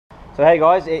So hey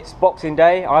guys, it's Boxing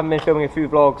Day. I haven't been filming a few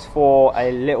vlogs for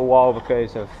a little while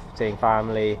because of seeing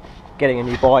family, getting a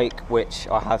new bike, which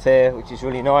I have here, which is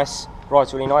really nice.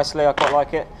 Rides really nicely, I quite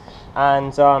like it.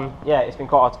 And yeah, it's been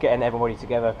quite hard to get everybody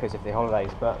together because of the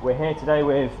holidays. But we're here today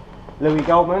with Louis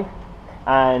Goldman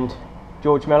and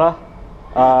George Miller.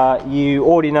 You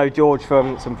already know George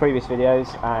from some previous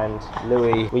videos, and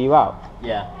Louis, were you out?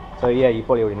 Yeah. So yeah, you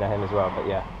probably already know him as well, but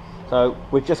yeah. So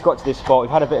we've just got to this spot. We've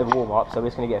had a bit of a warm up, so we're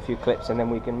just going to get a few clips and then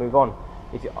we can move on.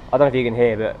 I don't know if you can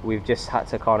hear, but we've just had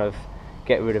to kind of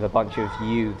get rid of a bunch of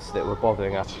youths that were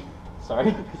bothering us.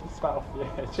 Sorry? Spat off the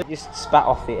edge. Just spat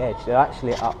off the edge. They're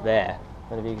actually up there. I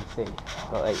don't know if you can see.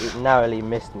 But it narrowly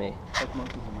missed me.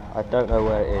 I don't know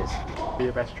where it is. Be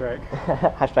your best trick.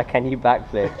 Hashtag can you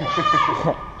backflip?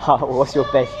 What's your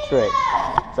best trick?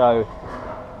 So,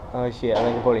 oh shit, I think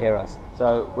you can probably hear us.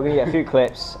 So we're going to get a few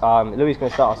clips. Louis is going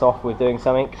to start us off with doing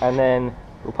something and then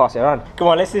we'll pass it around. Come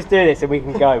on, let's just do this and we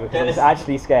can go because I'm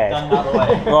actually scared. Done out of the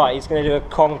way. Right, he's going to do a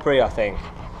Kong Pre, I think.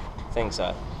 I think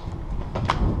so.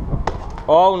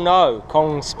 Oh no,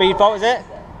 Kong Speed Vault, is it?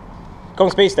 Kong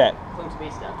Speed Step. Kong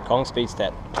Speed Step. Kong Speed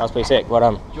Step. That was pretty sick, well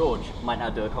done. George might now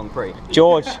do a Kong Pre.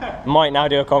 George might now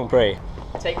do a Kong Pre.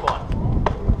 Take one.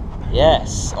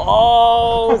 Yes.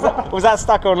 Oh, was that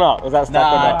stuck or not? Was that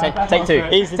stuck or not? Take two. He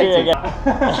needs to do it again.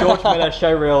 George Miller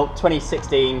Showreel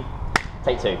 2016.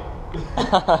 Take two. It's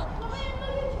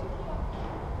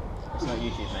not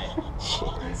YouTube, mate.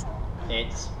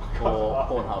 It's for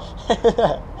Pornhub.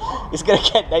 It's gonna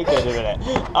get naked in a minute.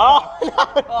 Oh no!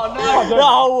 Oh no! That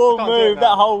whole wall moved.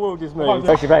 That whole wall just moved.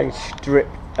 Actually playing strip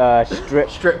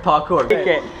parkour.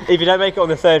 If you don't make it on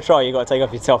the third try, you've got to take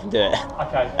off your top and do it.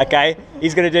 Okay. Okay?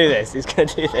 He's going to do this. He's going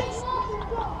to do this.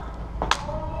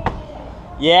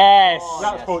 Yes!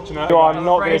 That was fortunate. So I'm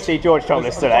not going to see George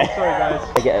topless today. Sorry guys.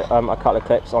 I get a couple of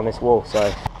clips on this wall,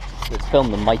 so... Let's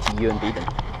film the mighty Euan Beaden.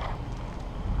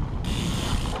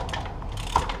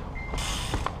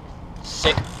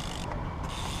 Sick.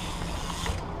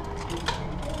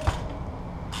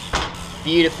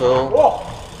 Beautiful. Whoa!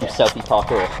 Selfie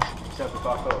parkour. Selfie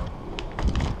parkour.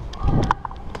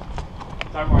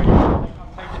 Don't worry, I'm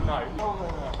taking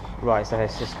note. Right, so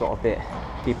it's just got a bit...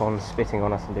 keep on spitting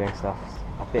on us and doing stuff.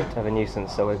 A bit of a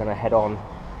nuisance, so we're going to head on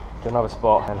to another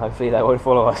spot and hopefully they won't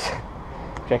follow us.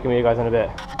 Checking with you guys in a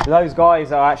bit. Those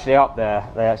guys are actually up there.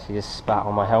 They actually just spat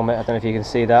on my helmet. I don't know if you can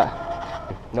see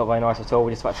that. Not very nice at all.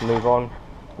 We're just about to move on.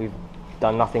 We've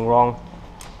done nothing wrong.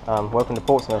 Welcome to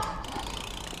Portsmouth.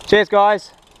 Cheers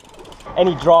guys!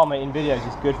 Any drama in videos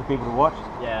is good for people to watch.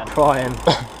 Yeah. Try and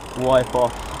wipe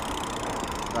off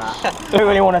that. Don't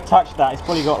really want to touch that. It's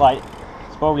probably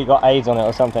got AIDS on it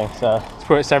or something. So It's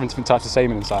put 7 different types of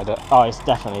semen inside it. oh, it's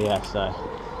definitely, yeah. So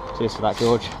cheers for that,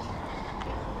 George.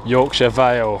 Yorkshire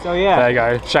Vale. So yeah. There you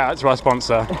go. Shout out to our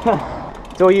sponsor.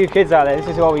 To all you kids out there, this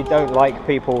is why we don't like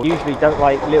people. Usually don't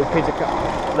like little kids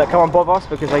that come and bother us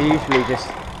because they usually just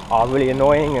are really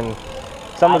annoying, and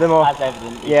some of them are. As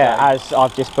evident. Yeah, as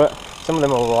I've just put. Some of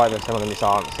them are alright, but some of them just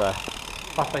aren't. So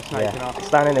yeah.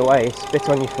 Stand in the way, spit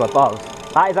on you from above.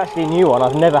 That is actually a new one.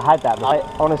 I've never had that. But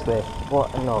honestly,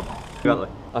 what a knob.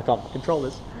 I can't control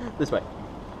this. This way.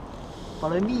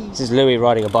 Follow me. This is Louis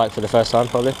riding a bike for the first time,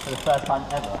 probably. For the first time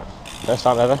ever. First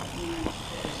time ever.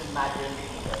 Just imagine.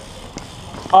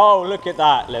 Oh, look at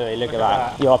that, Louis. Look at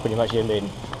that. You are pretty much Euan Beaden.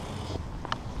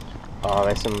 Oh,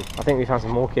 there's some. I think we found some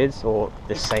more kids, or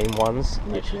the same ones.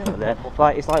 Literally over there.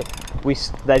 Like it's like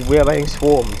we are being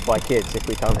swarmed by kids if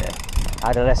we come here.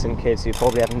 Adolescent kids who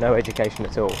probably have no education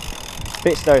at all.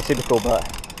 Bit stereotypical, but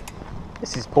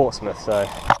this is Portsmouth, so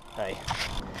hey.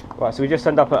 Right, so we just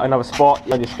turned up at another spot.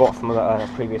 Another spot from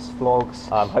previous vlogs.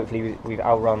 Hopefully we've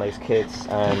outrun those kids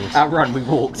and. Outrun. We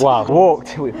walked. Wow,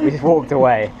 walked. We just walked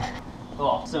away.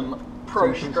 Oh, some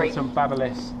pro straight. Some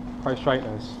Babyliss pro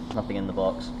straighteners. Nothing in the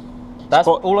box. That's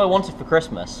all I wanted for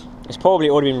Christmas. It's probably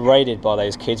already been raided by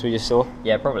those kids we just saw.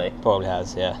 Yeah, probably. Probably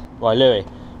has, yeah. Right, Louis,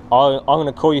 I'm going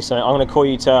to call you something. I'm going to call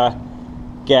you to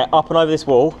get up and over this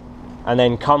wall and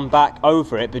then come back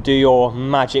over it, but do your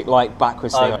magic like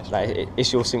backwards thing. Like,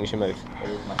 it's your signature move. It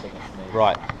is my signature move.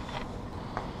 Right.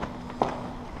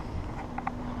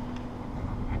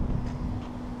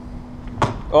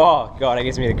 Oh god, it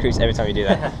gives me the creeps every time you do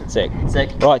that. Sick.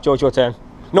 Sick. Right, George, your turn.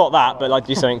 Not that, but like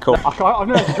do something cool. I've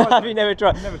never tried. Have you never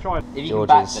tried? I've never tried. If you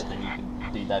George's. can backflip, then you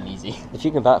can do them easy. If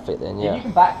you can backflip, then yeah. If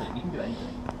you can backflip, you can do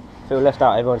anything. Feel left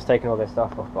out. Everyone's taking all their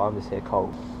stuff off, but I'm just here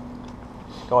cold.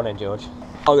 Go on then, George.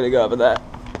 I'm gonna go over there.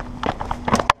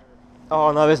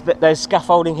 Oh no, there's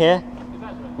scaffolding here.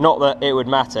 Not that it would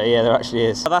matter. Yeah, there actually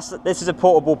is. This is a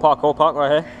portable parkour park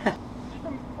right here.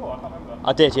 Oh, I can't remember.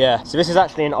 I did, yeah. So this is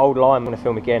actually an old line. I'm going to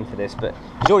film again for this, but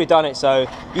he's already done it, so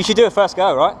you should do it first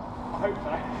go, right? I hope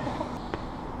so.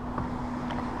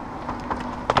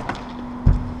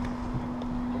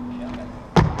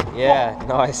 Yeah,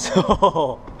 nice.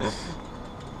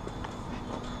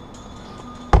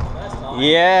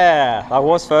 Yeah, that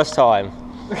was first time.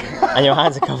 And your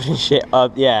hands are covered in shit.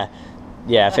 Yeah,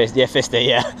 fist it,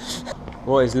 yeah.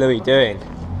 What is Louis doing?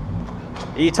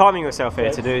 Are you timing yourself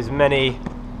here to do as many?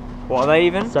 What are they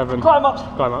even? 7. Climb ups.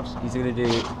 Climb ups. He's gonna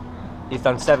do. He's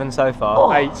done 7 so far.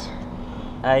 Oh. 8.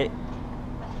 8.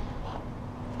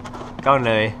 Go on,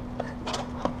 Louis.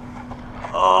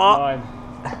 Oh. 9.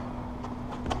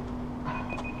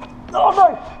 Oh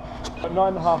no!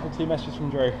 9.5 with 2 messages from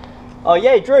Drew. Oh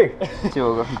yeah, Drew. See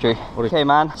what we got from Drew. Okay,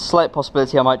 man. Slight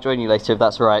possibility I might join you later if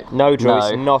that's all right. No, Drew,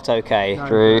 it's not okay. No.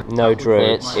 Drew. No, Drew,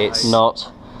 It's not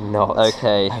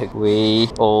okay. We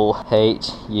all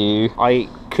hate you. I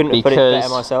couldn't have put it better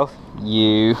myself.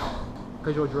 You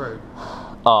Because you're Drew.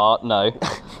 are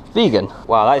vegan.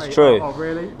 Wow, that is true. Oh,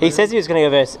 really? He says he was going to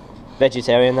go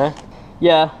vegetarian there.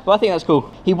 Yeah, but I think that's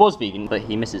cool. He was vegan, but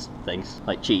he misses things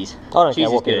like cheese. I don't Cheese care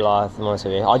what is good. people are, to be honest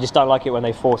with you. I just don't like it when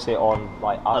they force it on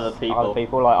like us, Other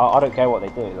people. Like I don't care what they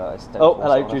do. Like, just don't Oh, force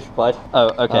hello, it on Drew's us. replied. Oh,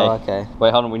 okay. Oh, okay.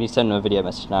 Wait, hold on, we need to send him a video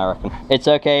message now, I reckon. It's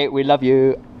okay, we love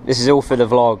you. This is all for the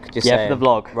vlog. Just Yeah, saying. for the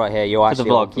vlog. Right here, you're For the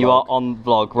actually on vlog. You are on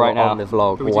vlog right You're now. on the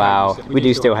vlog. But we do Wow, hate you. we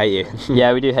do still hate you.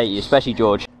 Yeah, we do hate you, especially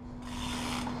George.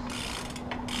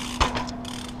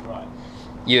 Right.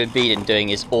 You and Beaden doing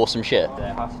his awesome shit.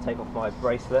 I have to take off my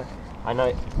bracelet. I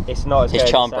know it's not as His good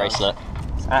as charm it sounds. bracelet.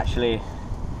 It's actually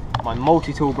my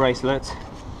multi-tool bracelet.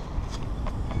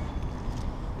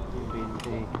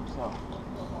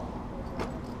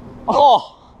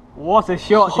 Oh! What a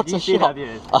shot! What Did you a see shot. that,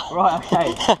 viewers? Right,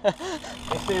 okay.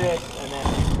 Let's do this and then.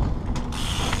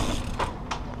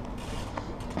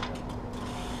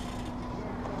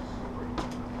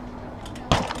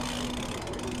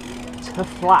 To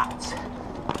flat.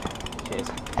 Cheers.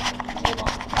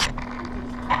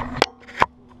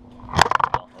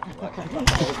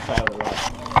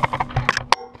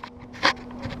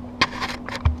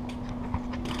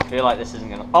 I feel like this isn't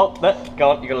gonna. Oh, no,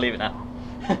 go on, you gotta leave it now.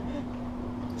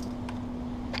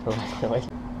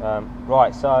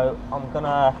 Right, so I'm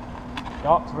gonna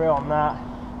go up to rear on that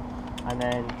and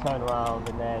then turn around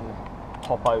and then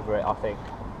hop over it, I think.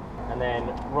 And then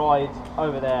ride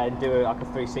over there and do like a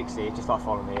 360, just like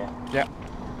follow me, yeah? Yeah.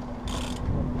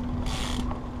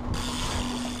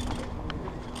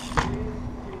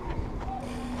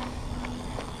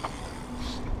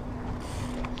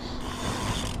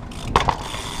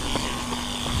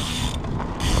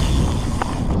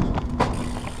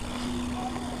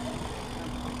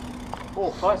 Oh,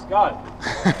 first go.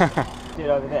 Do it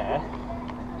over there,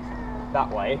 that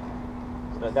way.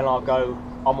 So then I'll go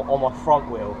on my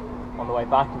front wheel on the way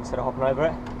back instead of hopping over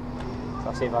it. So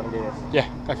I'll see if I can do this. Yeah,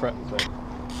 go for it. Sweet.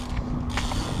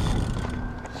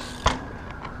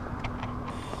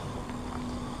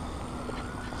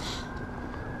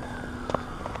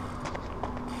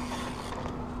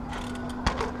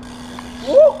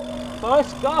 Woo!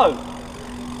 First go.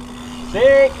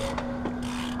 Sick.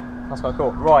 That's quite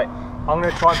cool. Right, I'm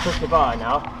going to try and push the bar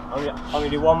now. I'm going to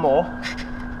do one more.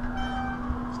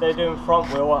 Instead of doing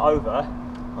front wheel over,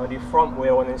 I'm going to do front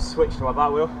wheel and then switch to my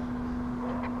back wheel.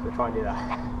 So try and do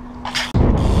that.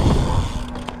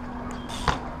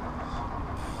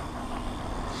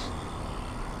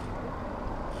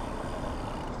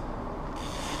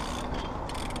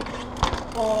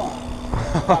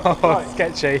 Oh,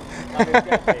 sketchy. Can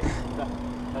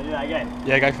I do that again?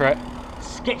 Yeah, go for it.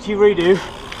 Sketchy redo.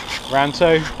 Round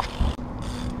 2.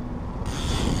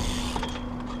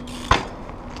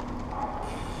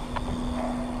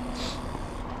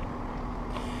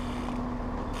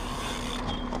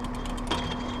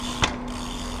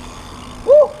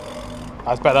 Woo!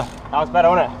 That's better. That was better,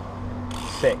 wasn't it?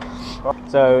 Sick.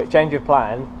 So, change of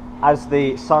plan. As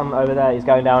the sun over there is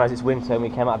going down as it's winter and we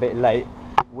came out a bit late,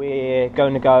 we're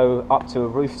going to go up to a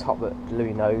rooftop that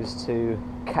Louis knows to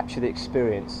capture the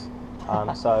experience.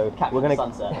 So we're going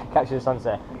to capture the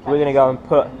sunset. We're going to go and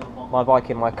put my bike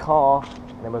in my car,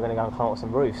 and then we're going to go and climb up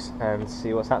some roofs and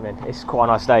see what's happening. It's quite a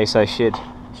nice day, so it should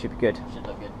be good. Should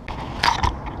look good.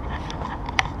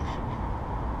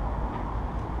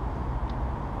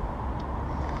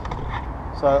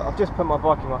 So I've just put my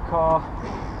bike in my car,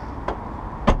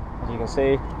 as you can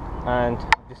see, and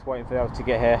I'm just waiting for the others to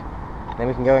get here. Then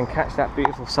we can go and catch that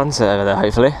beautiful sunset over there,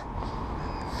 hopefully.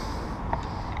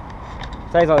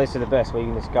 Days like this are the best, where you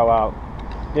can just go out,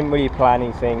 didn't really plan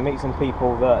anything, meet some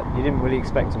people that you didn't really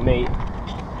expect to meet,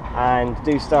 and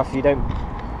do stuff you don't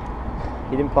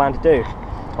he didn't plan to do,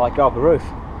 like go up the roof.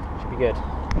 Should be good.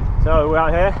 So we're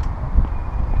out here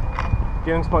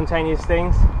doing spontaneous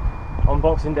things on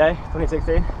Boxing Day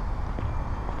 2016.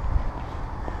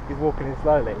 He's walking in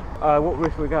slowly. What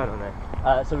roof are we going on then?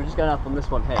 So we're just going up on this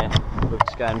one here. We're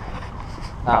just going.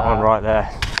 That one right there.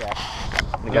 Yeah.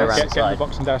 We go around the Getting the side.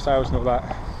 Boxing Day sales and all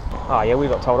that. Oh yeah, we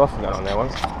got told off from going on there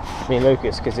once. Me and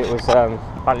Lucas, because it was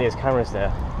badly as cameras there.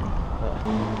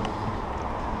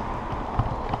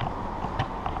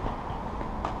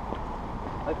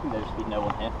 Hoping there'll just be no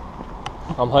one here.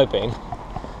 I'm hoping.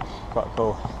 Quite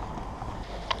cool.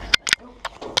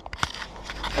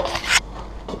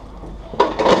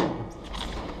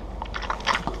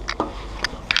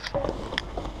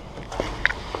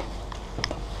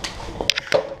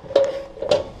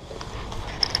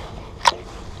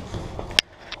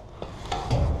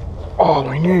 Oh,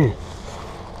 my knee!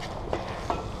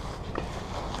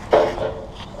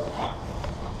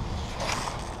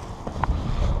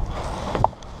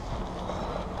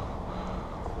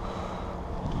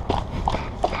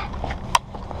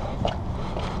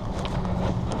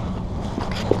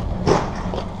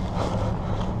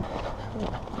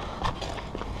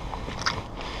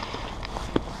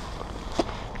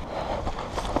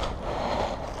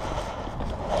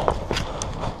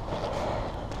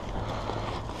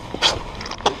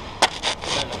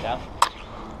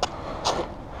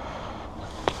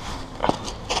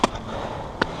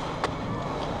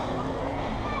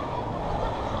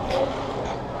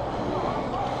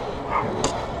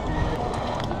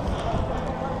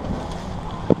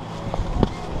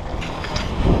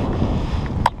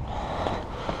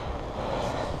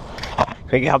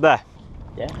 Can we get up there?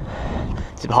 Yeah.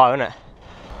 It's a bit high, isn't it?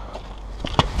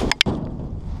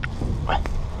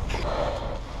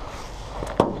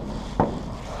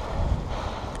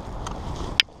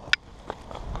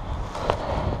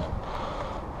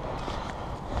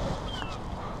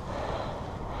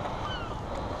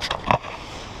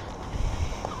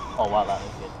 Oh wow, that is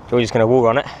good. So we're just going to walk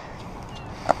on it.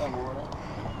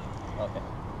 Okay.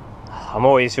 I'm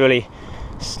always really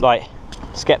like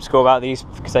skeptical about these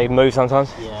because they move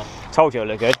sometimes. Yeah. Told you it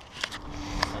looked good.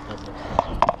 That does look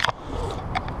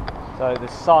So the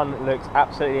sun looks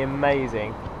absolutely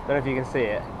amazing. Don't know if you can see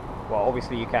it. Well,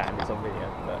 obviously you can. It's on video,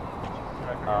 but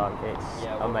it's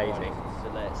amazing.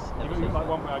 So let's. Like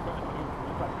one way I got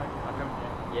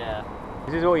the Yeah.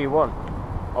 This is all you want.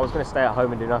 I was going to stay at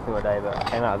home and do nothing all day, but I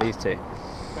came out of these two.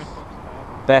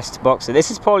 Best boxer.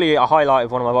 This is probably a highlight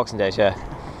of one of my Boxing Days. Yeah.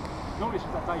 Normally it's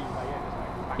just that day you say,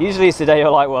 yeah. Usually it's the day you're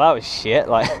like, well, that was shit.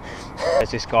 Like, there's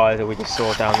this guy that we just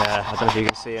saw down there. I don't know if you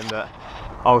can see him, but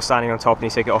I was standing on top and he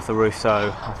said get off the roof,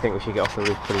 so I think we should get off the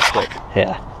roof pretty quick.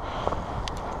 Yeah.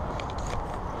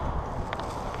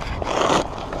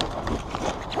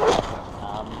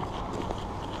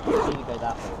 Either go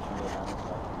that way or we can go down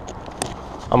this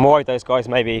way. I'm worried those guys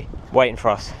may be waiting for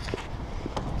us.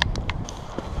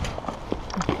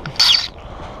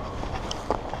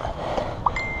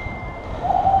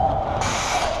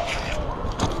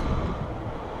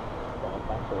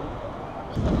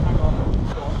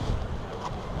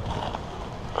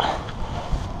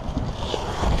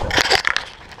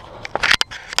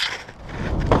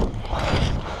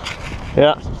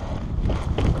 Yeah.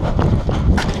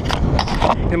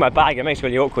 In my bag, it makes it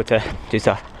really awkward to do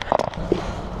stuff.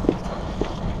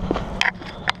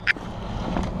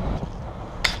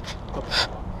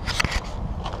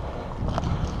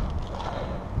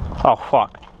 Oh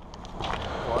fuck.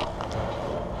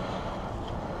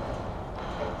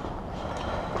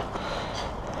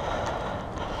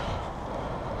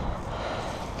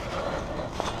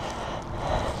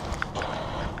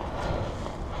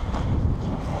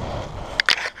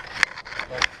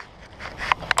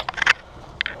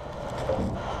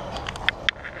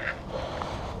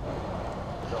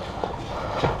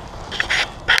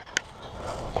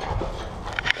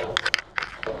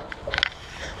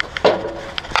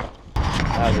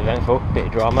 That was eventful, bit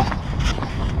of drama.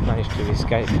 Managed to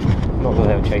escape. Not that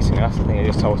they were chasing us, I think they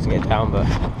just told us to get down, but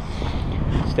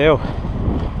still.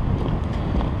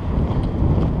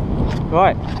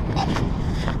 Right,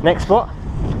 next spot.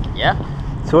 Yeah.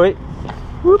 Sweet.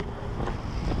 Whoop.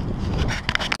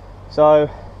 So,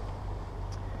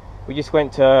 we just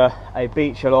went to a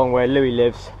beach along where Louis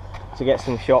lives to get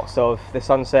some shots of the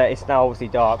sunset. It's now obviously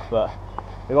dark, but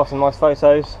we got some nice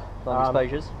photos. Long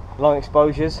exposures. Long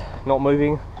exposures, not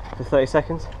moving for 30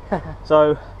 seconds.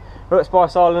 So we're at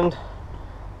Spice Island.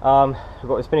 We've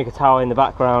got the Spinnaker Tower in the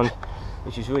background,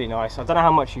 which is really nice. I don't know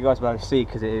how much you guys will be able to see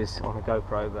because it is on a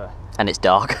GoPro, but And it's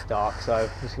dark. it's dark. So I'm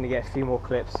just going to get a few more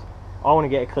clips. I want to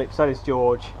get a clip, so does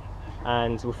George,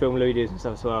 and we'll film Ludi's and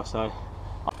stuff as well. So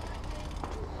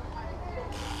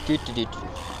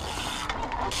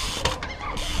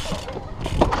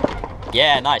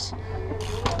Yeah, nice.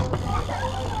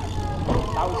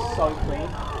 That was so clean.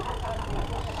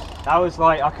 That was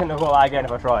like, I couldn't have got that again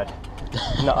if I tried.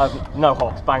 No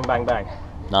hops, bang, bang, bang.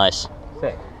 Nice.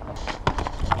 Sick.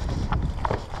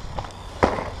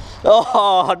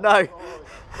 Oh no.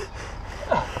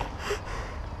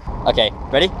 Okay,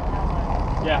 ready?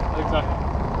 Yeah, I think so.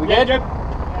 We good?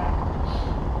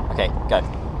 Okay, go.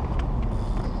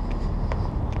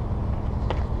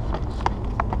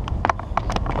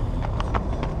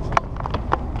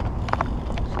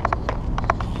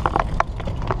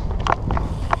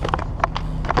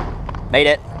 Made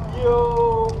it.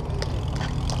 Yo!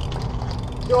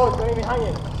 George, don't leave me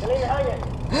hanging. Don't leave me hanging.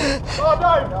 Oh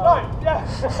no,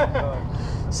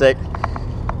 yeah. Sick.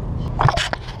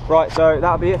 Right, so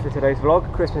that'll be it for today's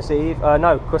vlog. Christmas Eve.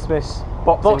 No, Christmas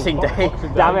Boxing Day.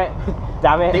 Damn it.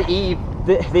 Damn it. The eve.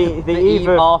 The eve eve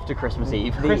of after Christmas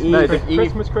Eve. the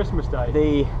eve, Christmas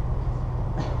Day.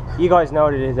 you guys know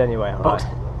what it is anyway, right?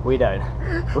 We don't.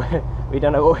 We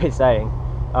don't know what we're saying.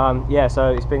 Yeah, so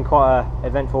it's been quite an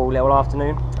eventful little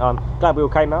afternoon. Glad we all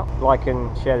came out. Like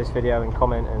and share this video and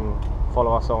comment and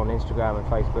follow us on Instagram and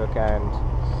Facebook and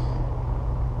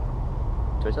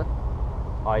Twitter?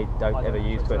 I don't ever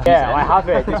use Twitter. Yeah, I have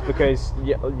it just because,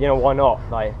 you know, why not?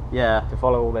 Like, Yeah. to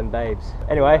follow all them babes.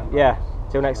 Anyway, yeah,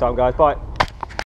 till next time guys, bye.